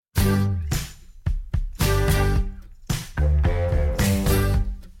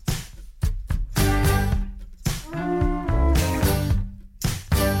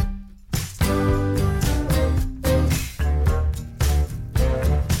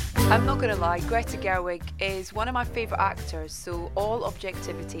I'm not going to lie, Greta Gerwig is one of my favourite actors, so all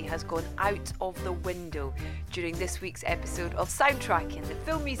objectivity has gone out of the window during this week's episode of Soundtracking, the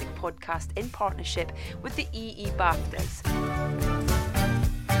film music podcast in partnership with the EE BAFTAs.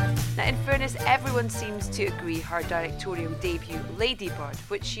 Now, in fairness, everyone seems to agree her directorial debut, Lady Bird,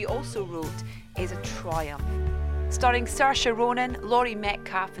 which she also wrote, is a triumph. Starring Saoirse Ronan, Laurie,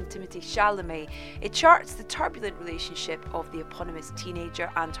 Metcalf and Timothee Chalomet, it charts the turbulent relationship of the eponymous teenager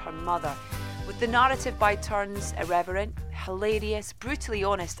and her mother, with the narrative by turns irreverent, hilarious, brutally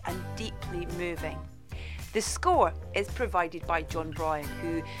honest and deeply moving. The score is provided by Jon Brion,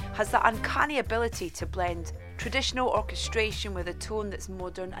 who has the uncanny ability to blend traditional orchestration with a tone that's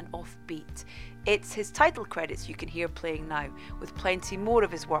modern and offbeat. It's his title credits you can hear playing now, with plenty more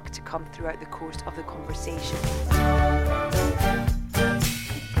of his work to come throughout the course of the conversation.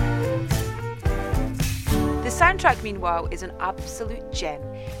 The soundtrack, meanwhile, is an absolute gem,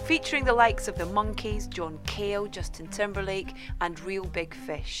 featuring the likes of the Monkees, Cale, Justin Timberlake and Real Big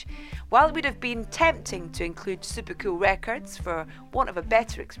Fish. While it would have been tempting to include super cool records, for want of a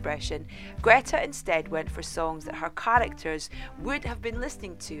better expression, Greta instead went for songs that her characters would have been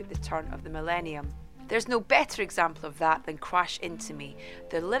listening to at the turn of the millennium. There's no better example of that than Crash Into Me,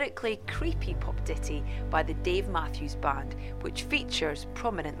 the lyrically creepy pop ditty by the Dave Matthews Band, which features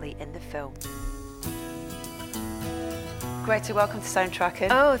prominently in the film. Greta, welcome to Soundtracking.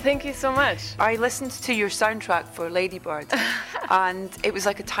 Oh, thank you so much. I listened to your soundtrack for Lady Bird and it was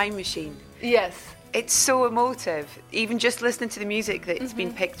like a time machine. Yes. It's so emotive, even just listening to the music that's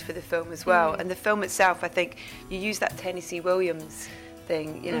been picked for the film as well. And the film itself, I think you use that Tennessee Williams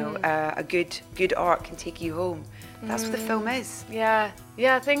thing, you know, a good art can take you home. That's what the film is. Yeah,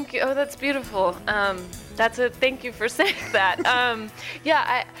 thank you. Oh, that's beautiful. Thank you for saying that.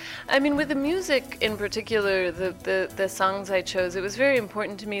 I mean, with the music in particular, the songs I chose, it was very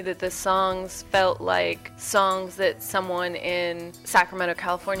important to me that the songs felt like songs that someone in Sacramento,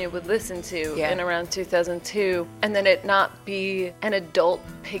 California would listen to in around 2002, and then it not be an adult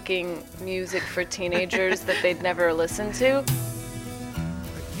picking music for teenagers that they'd never listened to.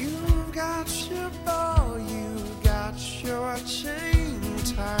 You got your ball, you got your chain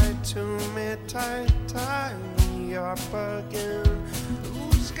tied to me, tie me up again.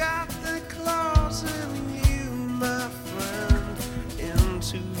 Who's got the claws in you, my friend?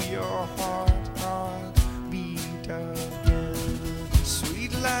 Into your heart beat again.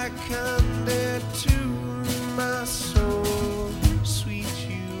 Sweet like candy to my soul. Sweet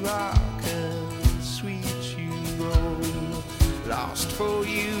you rock and sweet you roll. Lost for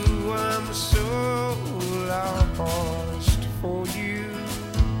you, I'm so lost for you.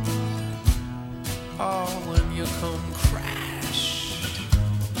 Oh, when you come crash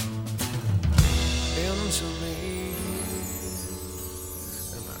into me,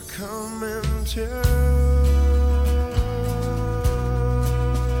 and I come into you.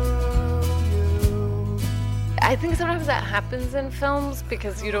 I think sometimes that happens in films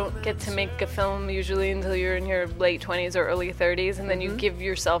because you don't get to make a film usually until you're in your late 20s or early 30s, and then you give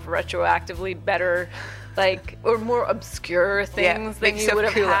yourself retroactively better, like, or more obscure things than you would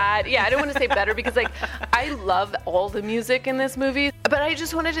have had. Yeah, I don't want to say better because, like, I love all the music in this movie, but I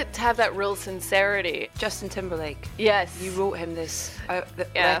just wanted it to have that real sincerity. Justin Timberlake. Yes. You wrote him this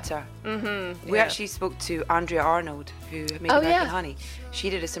letter. We actually spoke to Andrea Arnold, who made American Honey. She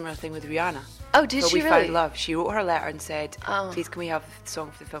did a similar thing with Rihanna. Oh, did she We really? Found Love. She wrote her letter and said, please can we have the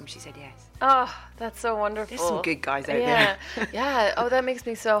song for the film? She said yes. Oh, that's so wonderful. There's some good guys out there. Yeah. Oh, that makes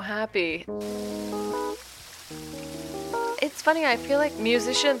me so happy. It's funny, I feel like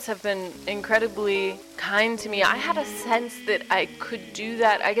musicians have been incredibly kind to me. I had a sense that I could do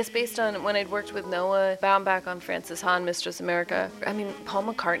that, I guess based on when I'd worked with Noah Baumbach on Francis Ha, Mistress America. I mean, Paul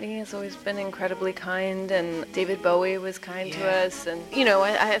McCartney has always been incredibly kind, and David Bowie was kind to us. And, you know,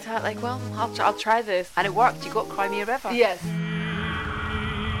 I thought, like, well, I'll try this. And it worked. You got Cry Me a River. Yes.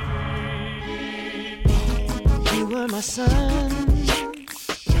 You were my sun,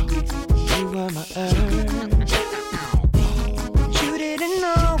 you were my earth. You didn't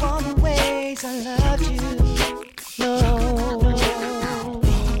know all the ways I loved you, no.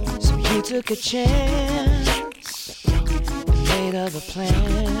 So you took a chance and made other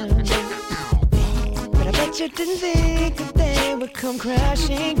plans. But I bet you didn't think that they would come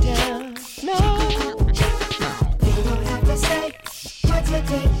crashing down, no. You don't have to say what you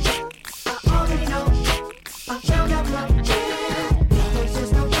did, I already know. I found out right there. There's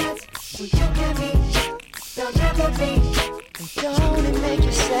just no chance we you and me. There'll never be. And don't it make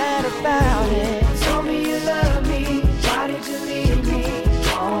you sad about it? Told me you love me. Why did you leave me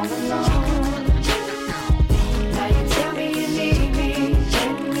all alone? Now you tell me you need me.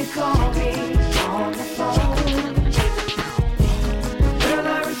 When we call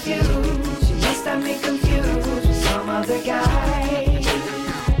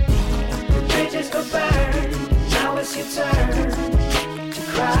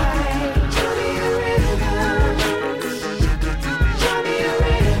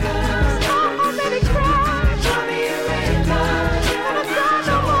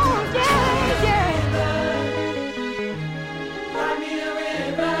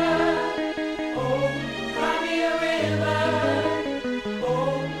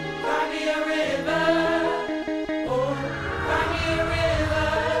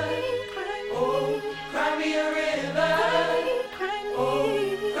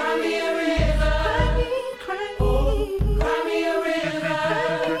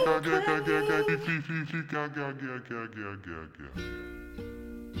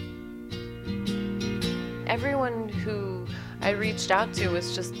Everyone who I reached out to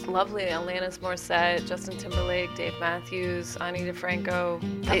was just lovely. Alanis Morissette, Justin Timberlake, Dave Matthews, Ani DeFranco.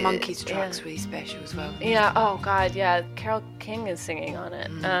 That Monkees track's really special as well. Yeah, oh God, yeah. Carole King is singing on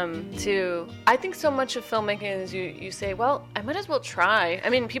it, too. I think so much of filmmaking is you say, well, I might as well try. I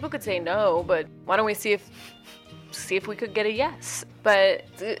mean, people could say no, but why don't we see if we could get a yes? But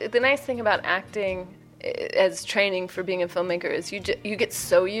the nice thing about acting as training for being a filmmaker is you get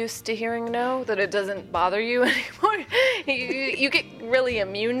so used to hearing no that it doesn't bother you anymore. you get really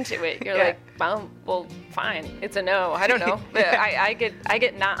immune to it. You're like, well, fine, it's a no. I don't know. I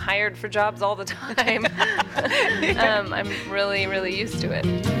get not hired for jobs all the time. I'm really, really used to it.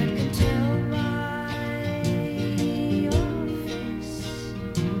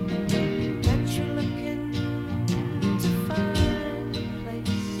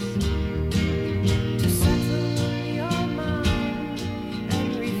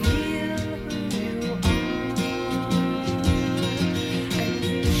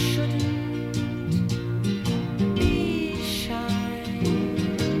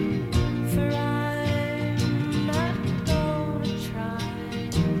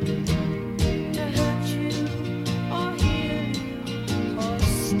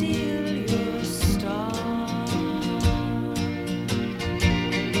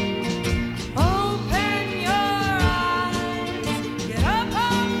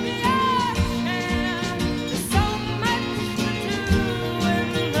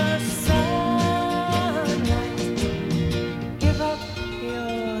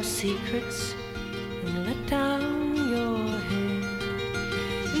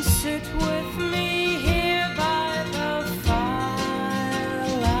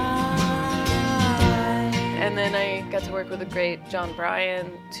 With a great Jon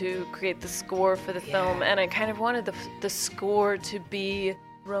Brion to create the score for the film, and I kind of wanted the score to be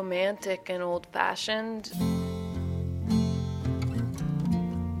romantic and old-fashioned.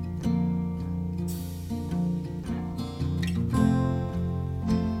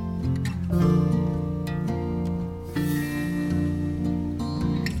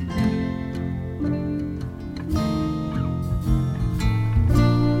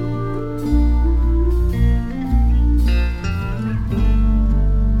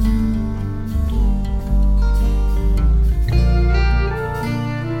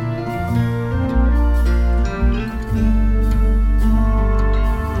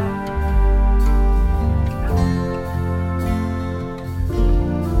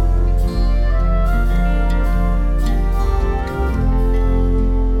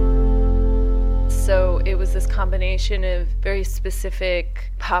 Of very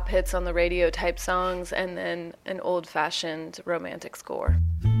specific pop hits on the radio type songs and then an old-fashioned romantic score.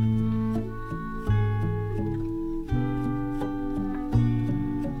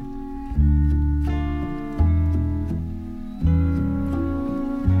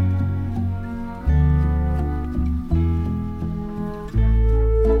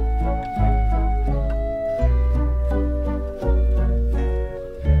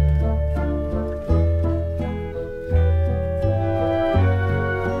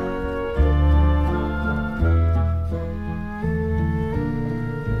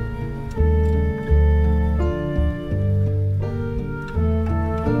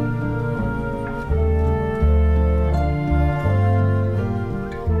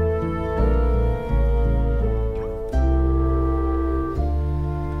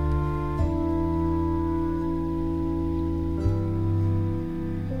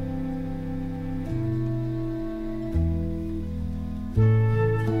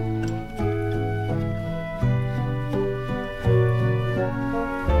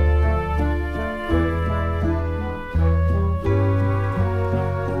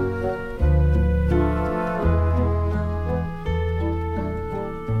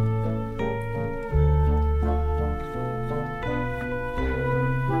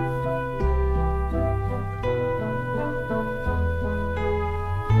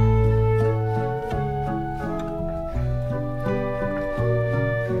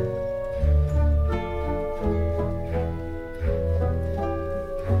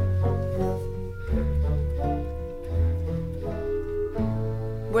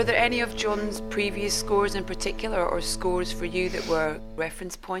 Were there any of Jon's previous scores in particular, or scores for you that were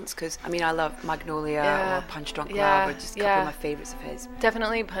reference points? Because, I mean, I love Magnolia or Punch Drunk Love, or just a couple of my favourites of his.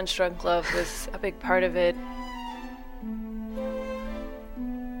 Definitely Punch Drunk Love was a big part of it.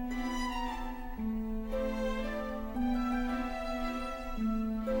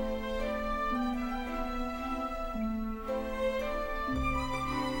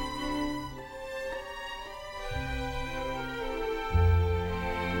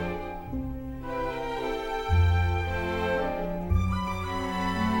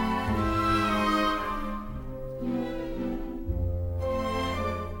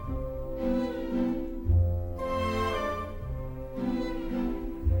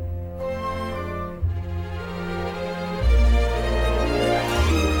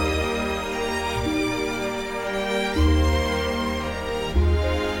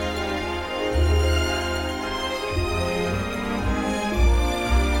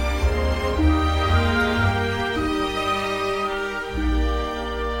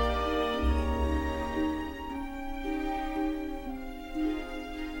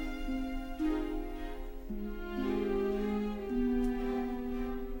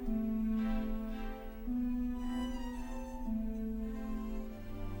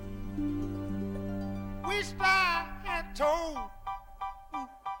 wished I had told who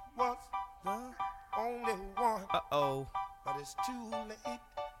was the only one. Uh-oh. But it's too late.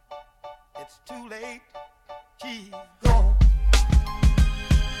 It's too late. He's gone.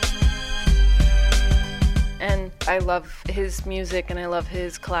 And I love his music and I love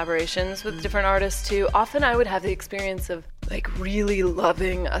his collaborations with different artists too. Often I would have the experience of like really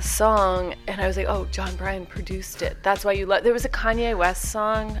loving a song and I was like, oh, Jon Brion produced it. That's why you love. There was a Kanye West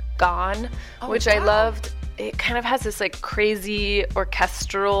song, Gone, which I loved. It kind of has this like crazy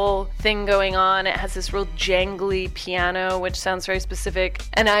orchestral thing going on. It has this real jangly piano, which sounds very specific.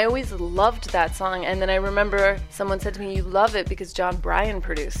 And I always loved that song. And then I remember someone said to me, you love it because Jon Brion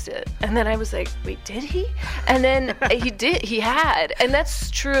produced it. And then I was like, wait, did he? And then he had. And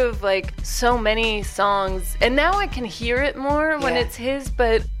that's true of like so many songs. And now I can hear it more when it's his,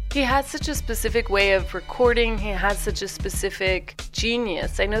 but he has such a specific way of recording. He has such a specific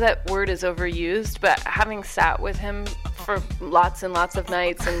genius. I know that word is overused, but having sat with him for lots and lots of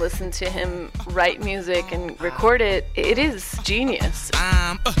nights and listened to him write music and record it, it is genius.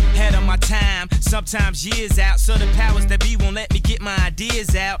 I'm ahead of my time, sometimes years out, so the powers that be won't let me get my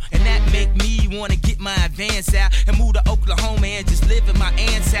ideas out, and that make me want to get my advance out and move to Oklahoma and just live in my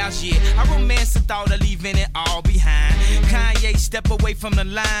aunt's house. Yeah, I romance the thought of leaving it all behind. Kanye step away from the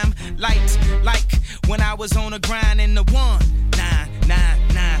limelight, like when I was on the grind in the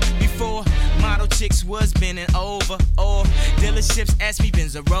 1999 before model chicks was bending over, or dealerships asked me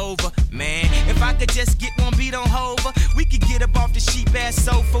Benz a Rover. Man, if I could just get one beat on Hover, we could get up off the sheep ass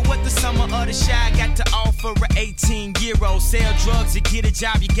sofa. What the summer of the shy got to offer? A 18-year-old sell drugs to get a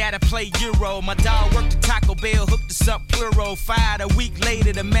job, you gotta play Euro. My dog worked at Taco Bell, hooked us up plural. Fired a week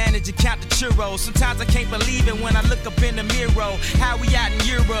later, the manager count the churros. Sometimes I can't believe it when I look up in the mirror. How we out in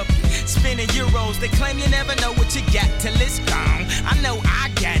Europe, spending euros. They claim you never know what you got till it's gone. I know I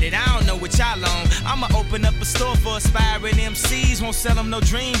got it, I don't know what y'all on. I'ma open up a store for aspiring MCs. Won't sell them no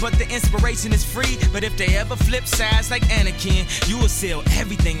dream, but the inspiration is free. But if they ever flip sides like Anakin, you will sell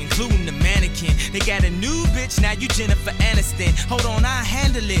everything, including the mannequin. They got a new bitch, now you Jennifer Aniston. Hold on, I'll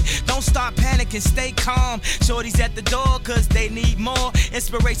handle it. Don't start panicking, stay calm. Shorty's at the door, cause they need more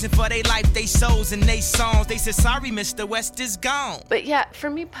inspiration for their life, they souls, and they songs. They said, sorry, Mr. West is gone. But yeah, for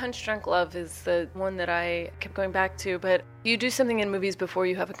me, Punch Drunk Love is the one that I kept going back to. But you do something in movies before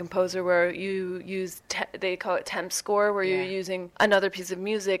you have a composer where you use, they call it temp score, where you're using another piece of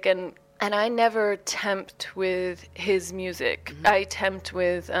music. And I never temped with his music. I temped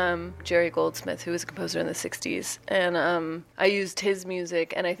with Jerry Goldsmith, who was a composer in the 60s. And I used his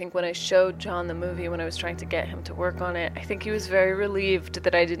music. And I think when I showed John the movie, when I was trying to get him to work on it, I think he was very relieved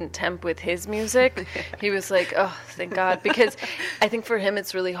that I didn't temp with his music. He was like, oh, thank God. Because I think for him,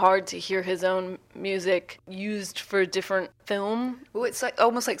 it's really hard to hear his own music used for a different film. Well, it's like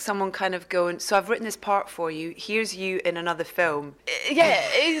almost like someone kind of going, so I've written this part for you, here's you in another film. Yeah,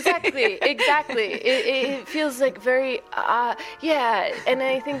 exactly. Exactly. It feels like very, and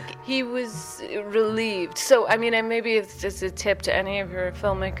I think he was relieved. So, I mean, and maybe it's just a tip to any of your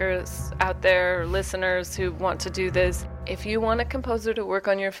filmmakers out there, listeners who want to do this. If you want a composer to work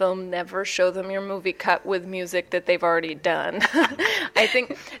on your film, never show them your movie cut with music that they've already done. I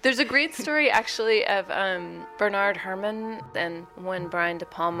think there's a great story, actually, of Bernard Herrmann and when Brian De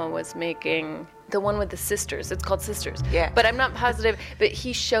Palma was making the one with the sisters. It's called Sisters. Yeah. But I'm not positive. But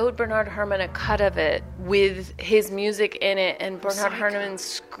he showed Bernard Herrmann a cut of it with his music in it, and Bernard Herrmann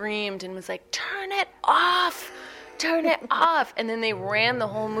screamed and was like, turn it off! Turn it off. And then they ran the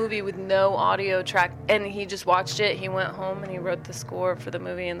whole movie with no audio track, and he just watched it. He went home and he wrote the score for the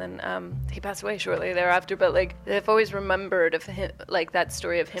movie, and then he passed away shortly thereafter. But like, I've always remembered of him, like that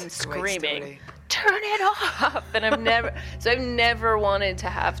story of him screaming, turn it off. And I've never wanted to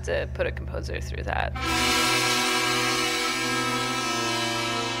have to put a composer through that.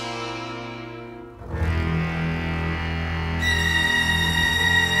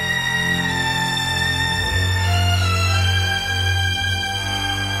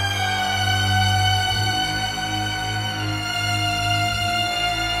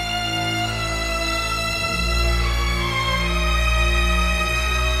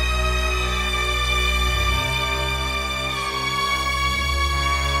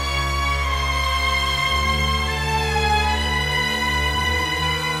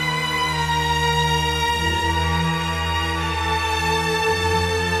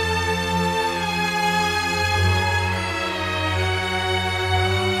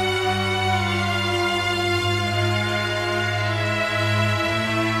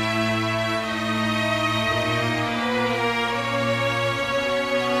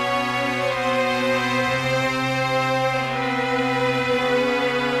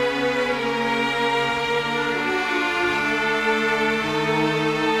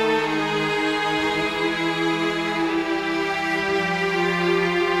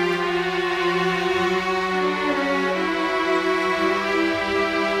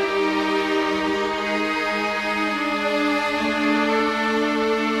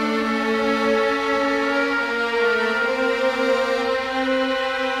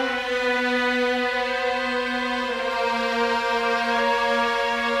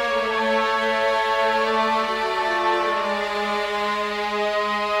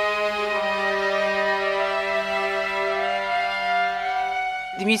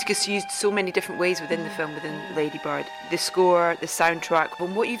 The music is used so many different ways within the film, within Lady Bird. The score, the soundtrack.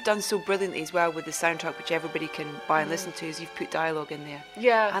 And what you've done so brilliantly as well with the soundtrack, which everybody can buy and listen to, is you've put dialogue in there.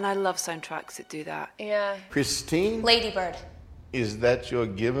 Yeah. And I love soundtracks that do that. Yeah. Christine? Lady Bird. Is that your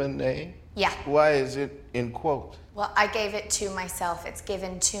given name? Yeah. Why is it in quote? Well, I gave it to myself. It's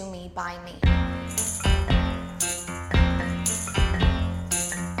given to me by me.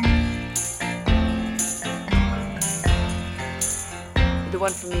 The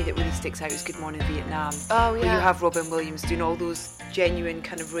one for me that really sticks out is Good Morning Vietnam. Oh, Where yeah. you have Robin Williams doing all those genuine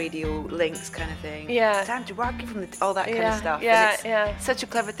kind of radio links kind of thing. Yeah. Time to work from all that kind of Yeah, stuff. yeah, And it's yeah. such a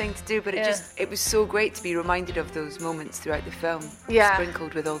clever thing to do, but it was so great to be reminded of those moments throughout the film. Yeah.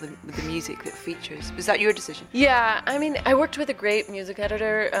 Sprinkled with with the music that features. Was that your decision? Yeah, I mean, I worked with a great music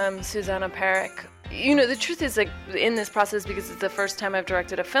editor, Susanna Perrick. You know, the truth is, like, in this process, because it's the first time I've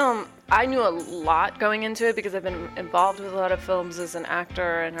directed a film, I knew a lot going into it because I've been involved with a lot of films as an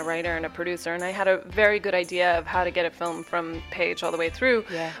actor and a writer and a producer, and I had a very good idea of how to get a film from page all the way through.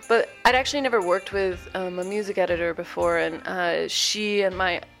 Yeah. But I'd actually never worked with a music editor before, and she and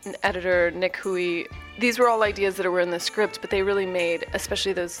my editor, Nick Huey, these were all ideas that were in the script, but they really made,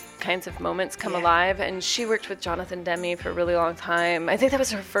 especially those kinds of moments, come alive. And she worked with Jonathan Demme for a really long time. I think that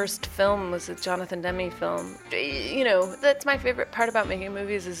was her first film, was a Jonathan Demme film. You know, that's my favorite part about making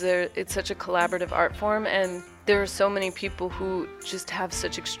movies, is it's such a collaborative art form, and there are so many people who just have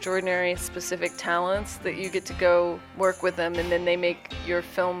such extraordinary specific talents that you get to go work with them, and then they make your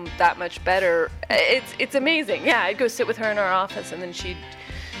film that much better. It's amazing. Yeah, I'd go sit with her in our office, and then she'd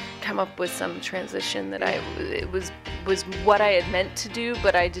come up with some transition that it was what I had meant to do,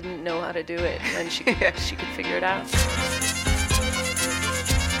 but I didn't know how to do it, and then she could figure it out.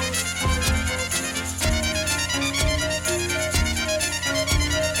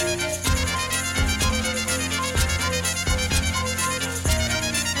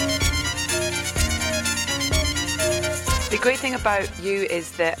 The great thing about you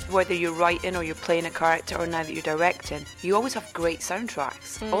is that whether you're writing or you're playing a character or now that you're directing, you always have great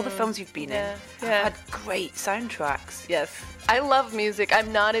soundtracks. All the films you've been in have had great soundtracks. Yes. I love music.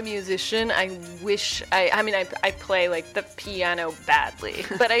 I'm not a musician. I wish I play like the piano badly,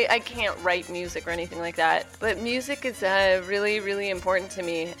 but I can't write music or anything like that. But music is really, really important to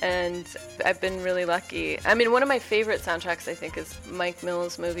me, and I've been really lucky. I mean, one of my favorite soundtracks, I think, is Mike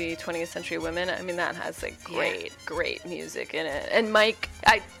Mills' movie 20th Century Women. I mean, that has like great music in it. And Mike,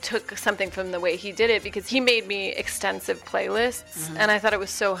 I took something from the way he did it because he made me extensive playlists, and I thought it was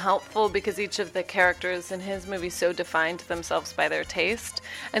so helpful because each of the characters in his movie so defined themselves by their taste.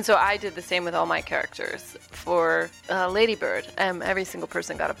 And so I did the same with all my characters. For Lady Bird, every single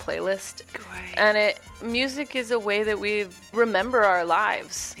person got a playlist. Great. And music is a way that we remember our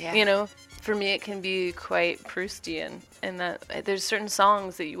lives. Yeah. You know, for me it can be quite Proustian in that there's certain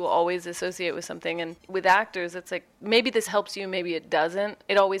songs that you will always associate with something, and with actors it's like maybe this helps you, maybe it doesn't.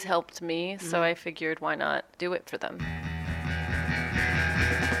 It always helped me, so I figured why not do it for them.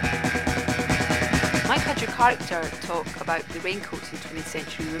 Mike had your character talk about the raincoats in 20th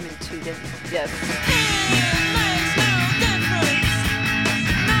Century Women too, didn't he? Yes.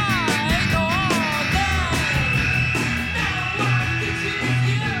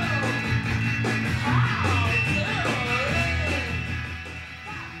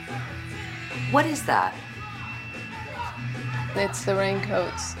 What is that? It's the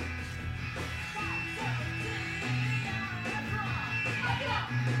raincoats.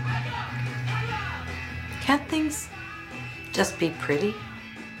 Can't things just be pretty?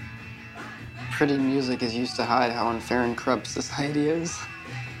 Pretty music is used to hide how unfair and corrupt society is.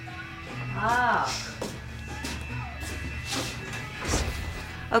 Ah.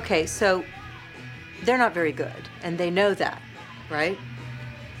 Okay, so they're not very good, and they know that, right?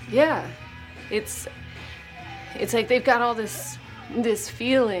 Yeah. It's like they've got all this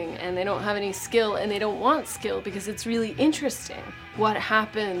feeling, and they don't have any skill, and they don't want skill because it's really interesting what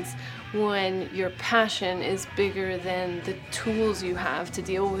happens when your passion is bigger than the tools you have to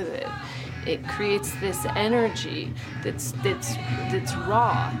deal with it. It creates this energy that's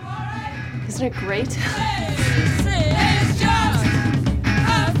raw. Isn't it great?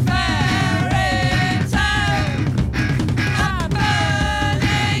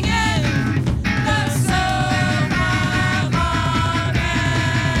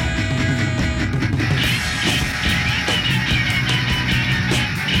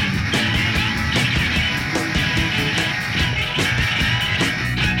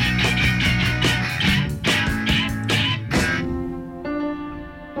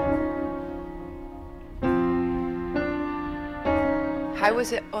 How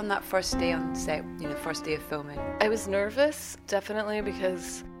was it on that first day on set, first day of filming? I was nervous, definitely,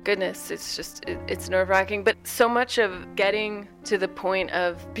 because goodness, it's nerve-wracking. But so much of getting to the point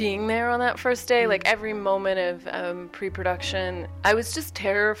of being there on that first day, like every moment of pre-production, I was just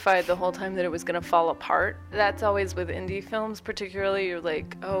terrified the whole time that it was going to fall apart. That's always with indie films, particularly. You're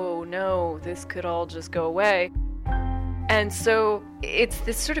like, oh no, this could all just go away. And so it's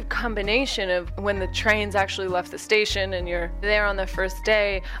this sort of combination of when the train's actually left the station and you're there on the first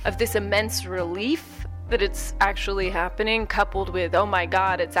day, of this immense relief that it's actually happening, coupled with, oh my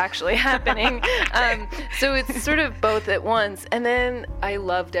God, it's actually happening. So it's sort of both at once. And then I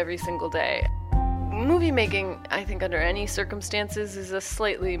loved every single day. Movie making, I think, under any circumstances is a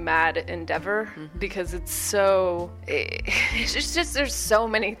slightly mad endeavor, because it's just there's so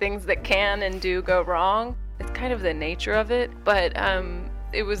many things that can and do go wrong. It's kind of the nature of it, but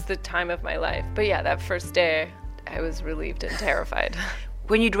it was the time of my life. But yeah, that first day, I was relieved and terrified.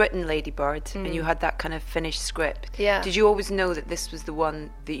 When you'd written Lady Bird and you had that kind of finished script, did you always know that this was the one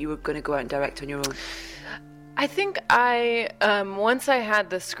that you were going to go out and direct on your own? I think once I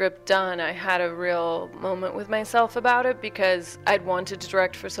had the script done, I had a real moment with myself about it, because I'd wanted to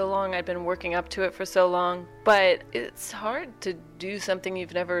direct for so long. I'd been working up to it for so long. But it's hard to do something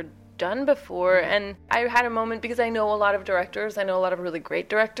you've never done before, and I had a moment, because I know a lot of directors, I know a lot of really great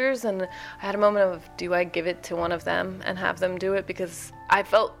directors, and I had a moment of, do I give it to one of them and have them do it? Because I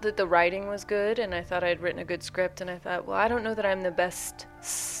felt that the writing was good, and I thought I'd written a good script, and I thought, well, I don't know that I'm the best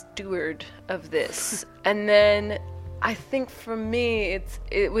steward of this. And then I think for me,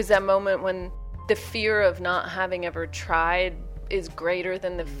 it was that moment when the fear of not having ever tried is greater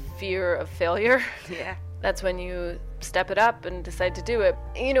than the fear of failure. Yeah. That's when you step it up and decide to do it.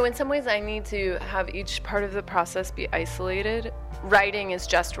 In some ways I need to have each part of the process be isolated. Writing is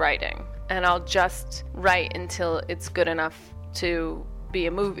just writing, and I'll just write until it's good enough to be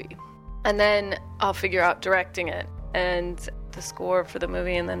a movie. And then I'll figure out directing it and the score for the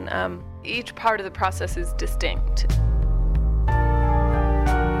movie, and then each part of the process is distinct.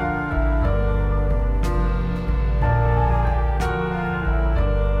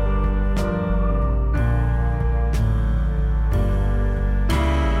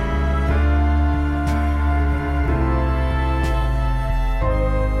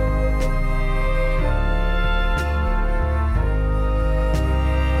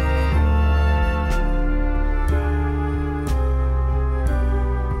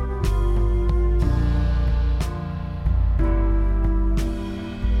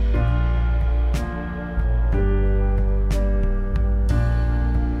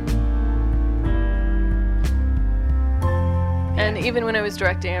 Even when I was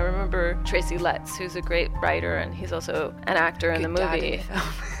directing, I remember Tracy Letts, who's a great writer, and he's also an actor in the movie.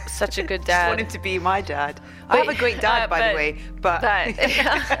 Such a good dad. I want him to be my dad. I have a great dad, by the way, but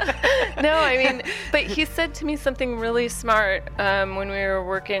no, I mean, but he said to me something really smart when we were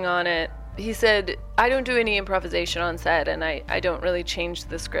working on it. He said, I don't do any improvisation on set, and I don't really change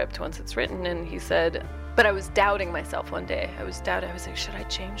the script once it's written. And he said, but I was doubting myself one day. I was like, should I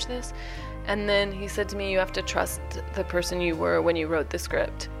change this? And then he said to me, you have to trust the person you were when you wrote the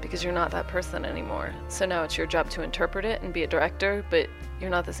script, because you're not that person anymore. So now it's your job to interpret it and be a director, but you're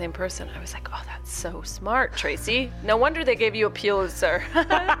not the same person. I was like, oh, that's so smart, Tracy. No wonder they gave you a Pulitzer.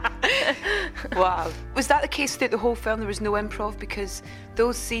 Wow. Was that the case throughout the whole film? There was no improv? Because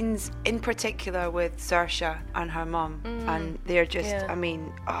those scenes in particular with Saoirse and her mum, and they're just, I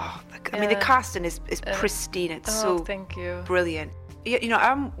mean, the casting is pristine. It's so thank you. Brilliant.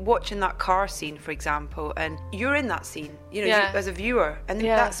 I'm watching that car scene, for example, and you're in that scene, you as a viewer. And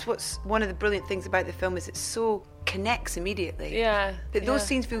that's what's one of the brilliant things about the film, is it so connects immediately. Yeah. But those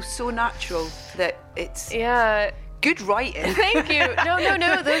scenes feel so natural that it's good writing. Thank you.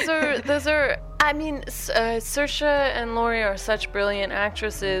 No. Those are. I mean, Saoirse and Laurie are such brilliant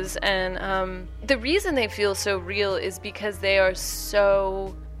actresses, and the reason they feel so real is because they are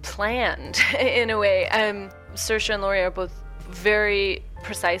so planned in a way. Saoirse and Laurie are both very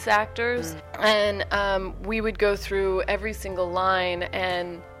precise actors, and we would go through every single line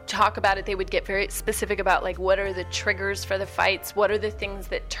and talk about it. They would get very specific about, like, what are the triggers for the fights, what are the things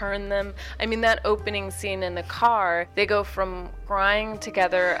that turn them. I mean, that opening scene in the car, they go from crying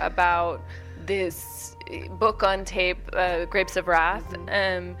together about this book on tape, Grapes of Wrath,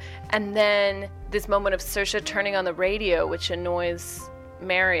 and then this moment of Saoirse turning on the radio, which annoys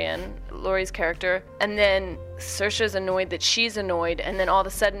Marion, Laurie's character, and then Saoirse's annoyed that she's annoyed, and then all of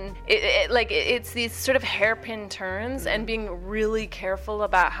a sudden, it's these sort of hairpin turns and being really careful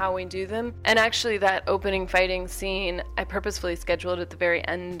about how we do them. And actually, that opening fighting scene, I purposefully scheduled at the very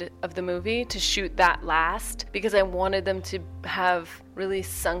end of the movie to shoot that last because I wanted them to have really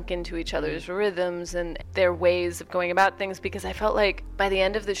sunk into each other's rhythms and their ways of going about things, because I felt like by the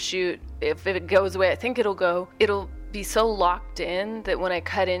end of the shoot, if it goes the way I think it'll be so locked in that when I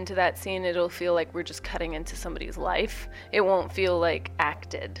cut into that scene, it'll feel like we're just cutting into somebody's life. It won't feel like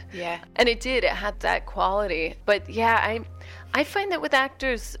acted. Yeah. And it did. It had that quality. But yeah, I find that with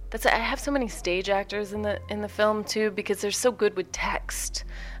actors, I have so many stage actors in the film too, because they're so good with text.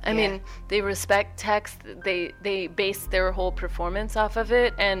 I mean, they respect text. They base their whole performance off of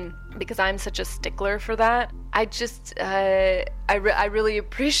it, and because I'm such a stickler for that, I just I really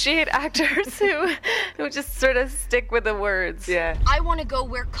appreciate actors who just sort of stick with the words. Yeah. I want to go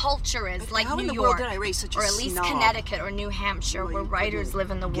where culture is, but like how New in the York, world did I raise such a or at least snob? Connecticut or New Hampshire, where writers live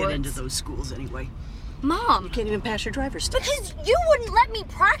in the woods. Get into those schools anyway. Mom! You can't even pass your driver's test. Because you wouldn't let me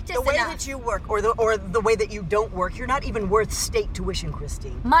practice The way enough. that you work, or the way that you don't work, you're not even worth state tuition,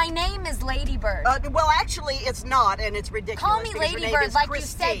 Christine. My name is Ladybird. Well, actually, it's not, and it's ridiculous. Call me because your name Ladybird is like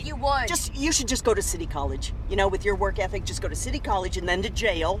Christine. you said you would. You should just go to City College. You know, with your work ethic, just go to City College and then to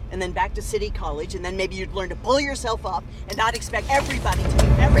jail, and then back to City College, and then maybe you'd learn to pull yourself up and not expect everybody to do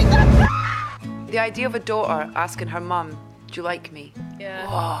everything. The idea of a daughter asking her mum, "Do you like me?" Yeah.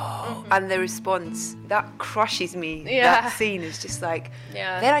 Whoa. And the response, that crushes me. Yeah. That scene is just like,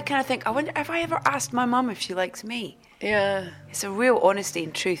 yeah. Then I kind of think, I wonder if I ever asked my mum if she likes me. Yeah. It's a real honesty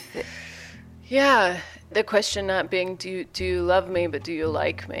and truth. Yeah. The question not being, do you love me, but do you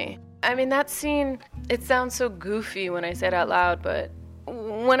like me? I mean, that scene, it sounds so goofy when I say it out loud, but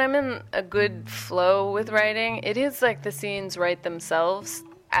when I'm in a good flow with writing, it is like the scenes write themselves.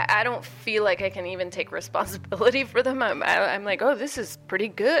 I don't feel like I can even take responsibility for them. I'm like, oh, this is pretty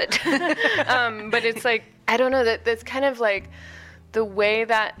good. But it's like, I don't know, that's kind of like the way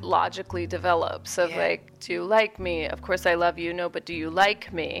that logically develops of like, do you like me? Of course I love you. No, but do you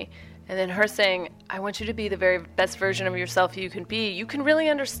like me? And then her saying, I want you to be the very best version of yourself you can be. You can really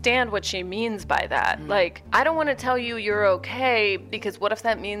understand what she means by that. Like, I don't want to tell you you're okay, because what if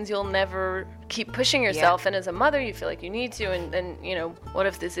that means you'll never keep pushing yourself? And as a mother, you feel like you need to. And you know, what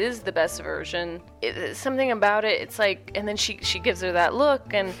if this is the best version? Something about it, it's like, and then she gives her that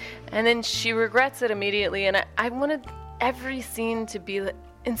look, and then she regrets it immediately. And I wanted every scene to be,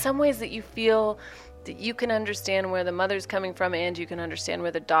 in some ways, that you feel that you can understand where the mother's coming from and you can understand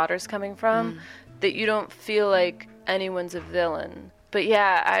where the daughter's coming from, that you don't feel like anyone's a villain. But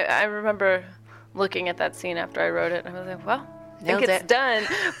yeah, I remember looking at that scene after I wrote it, and I was like, well, I think it's done.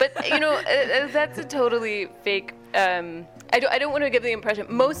 But, you know, that's a totally fake... I don't want to give the impression...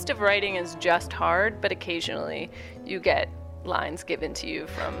 Most of writing is just hard, but occasionally you get lines given to you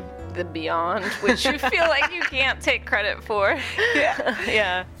from the beyond, which you feel like you can't take credit for.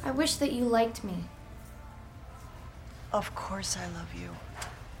 Yeah. I wish that you liked me. Of course I love you.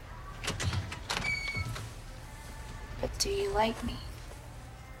 But do you like me?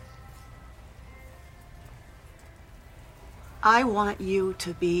 I want you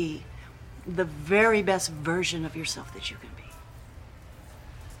to be the very best version of yourself that you can be.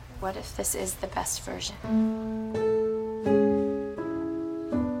 What if this is the best version?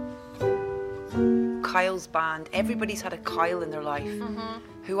 Kyle's band, everybody's had a Kyle in their life.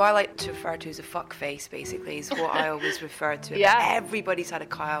 Who I like to refer to as a fuckface, basically, is what I always refer to. Yeah. Everybody's had a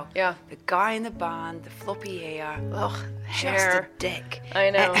Kyle. Yeah. The guy in the band, the floppy hair. Ugh, Just hair. a dick.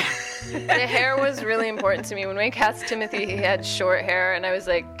 I know. The hair was really important to me. When we cast Timothee, he had short hair, and I was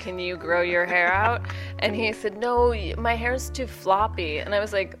like, can you grow your hair out? And he said, no, my hair's too floppy. And I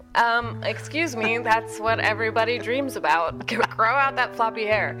was like, excuse me, that's what everybody dreams about. Grow out that floppy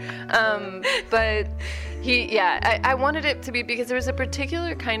hair. But I wanted it to be, because there was a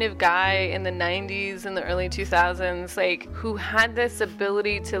particular kind of guy in the 90s and the early 2000s, like, who had this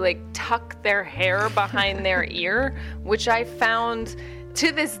ability to, like, tuck their hair behind their ear, which I found,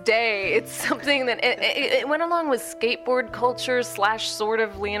 to this day, it's something that it went along with skateboard culture / sort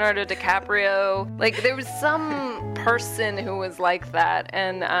of Leonardo DiCaprio. Like, there was some person who was like that,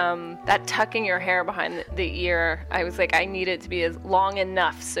 and that tucking your hair behind the ear, I was like, I need it to be as long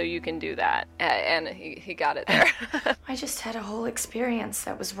enough so you can do that, and he got it there. I just had a whole experience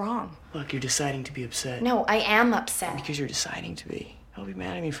that was wrong. Look, you're deciding to be upset. No, I am upset. Because you're deciding to be. Don't be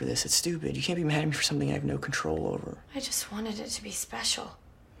mad at me for this. It's stupid. You can't be mad at me for something I have no control over. I just wanted it to be special.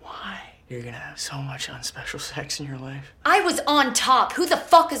 Why? You're gonna have so much unspecial sex in your life. I was on top. Who the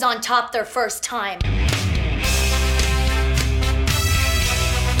fuck is on top their first time?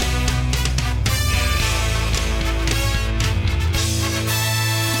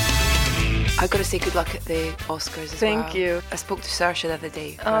 I've got to say good luck at the Oscars as well. Thank you. I spoke to Saoirse the other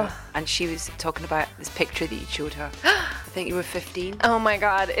day, and she was talking about this picture that you showed her. I think you were 15. Oh my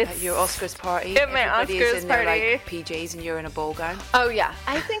God! It's at your Oscars party. At my Everybody Oscars is in their, party. like, PJs, and you're in a ball gown. Oh yeah.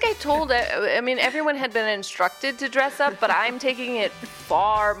 I think I told it. I mean, everyone had been instructed to dress up, but I'm taking it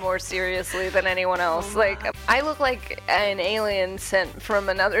far more seriously than anyone else. Like, I look like an alien sent from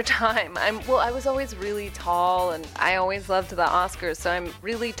another time. I was always really tall, and I always loved the Oscars, so I'm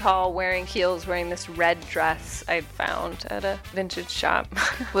really tall, wearing heels, wearing this red dress I'd found at a vintage shop.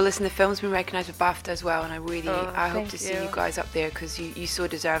 Well, listen, the film's been recognised with BAFTA as well, and I hope to see you guys up there, because you so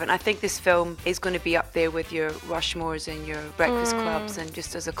deserve it. And I think this film is going to be up there with your Rushmores and your Breakfast Clubs, and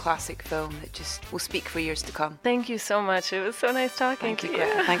just as a classic film that just will speak for years to come. Thank you so much. It was so nice talking to you.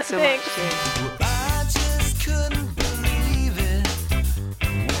 Greta. Thanks so much. Well, I just couldn't believe it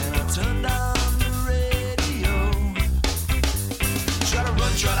when I turned on the radio. Try to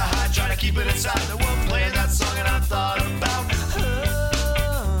run, try to hide, try to keep it inside. They weren't playing that song, and I thought about her.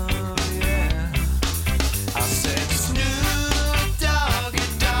 Yeah, I said, Snoop Doggy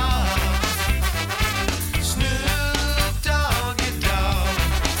Dogg, Snoop Doggy Dogg,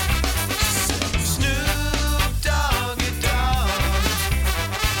 Snoop Doggy Dogg,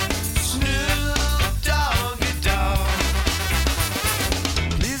 Snoop Doggy Dogg.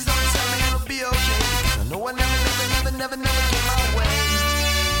 Please don't tell me it'll be okay. I know I never came my way.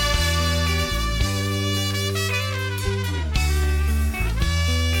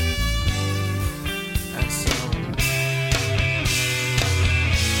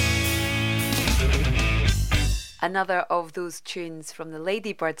 Another of those tunes from the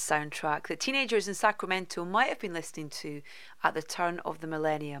Lady Bird soundtrack that teenagers in Sacramento might have been listening to at the turn of the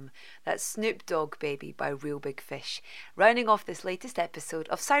millennium. That's Snoop Dogg Baby by Real Big Fish. Rounding off this latest episode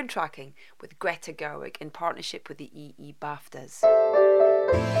of Soundtracking with Greta Gerwig in partnership with the EE BAFTAs.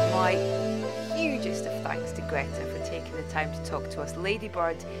 My hugest of thanks to Greta for taking the time to talk to us. Lady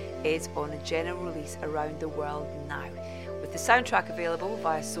Bird is on a general release around the world now, with the soundtrack available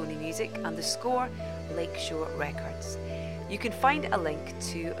via Sony Music and the score Lakeshore Records. You can find a link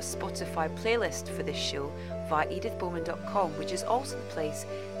to a Spotify playlist for this show via edithbowman.com, which is also the place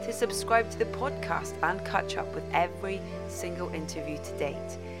to subscribe to the podcast and catch up with every single interview to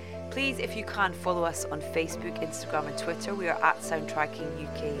date. Please, if you can, follow us on Facebook, Instagram and Twitter. We are at Soundtracking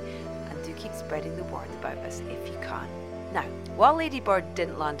UK, and do keep spreading the word about us if you can. Now, while Lady Bird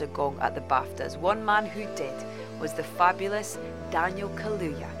didn't land a gong at the BAFTAs, one man who did was the fabulous Daniel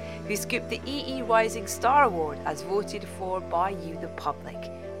Kaluuya, who scooped the EE Rising Star Award as voted for by you, the public.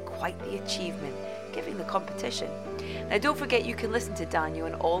 Quite the achievement, given the competition. Now, don't forget you can listen to Daniel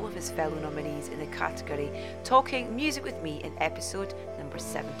and all of his fellow nominees in the category Talking Music with Me in episode number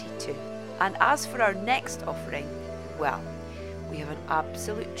 72. And as for our next offering, well, we have an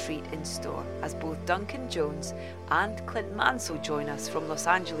absolute treat in store, as both Duncan Jones and Clint Mansell join us from Los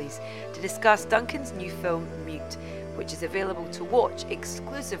Angeles to discuss Duncan's new film Mute, which is available to watch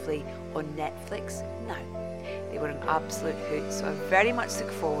exclusively on Netflix now. They were an absolute hoot, so I very much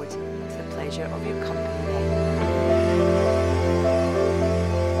look forward to the pleasure of your company then.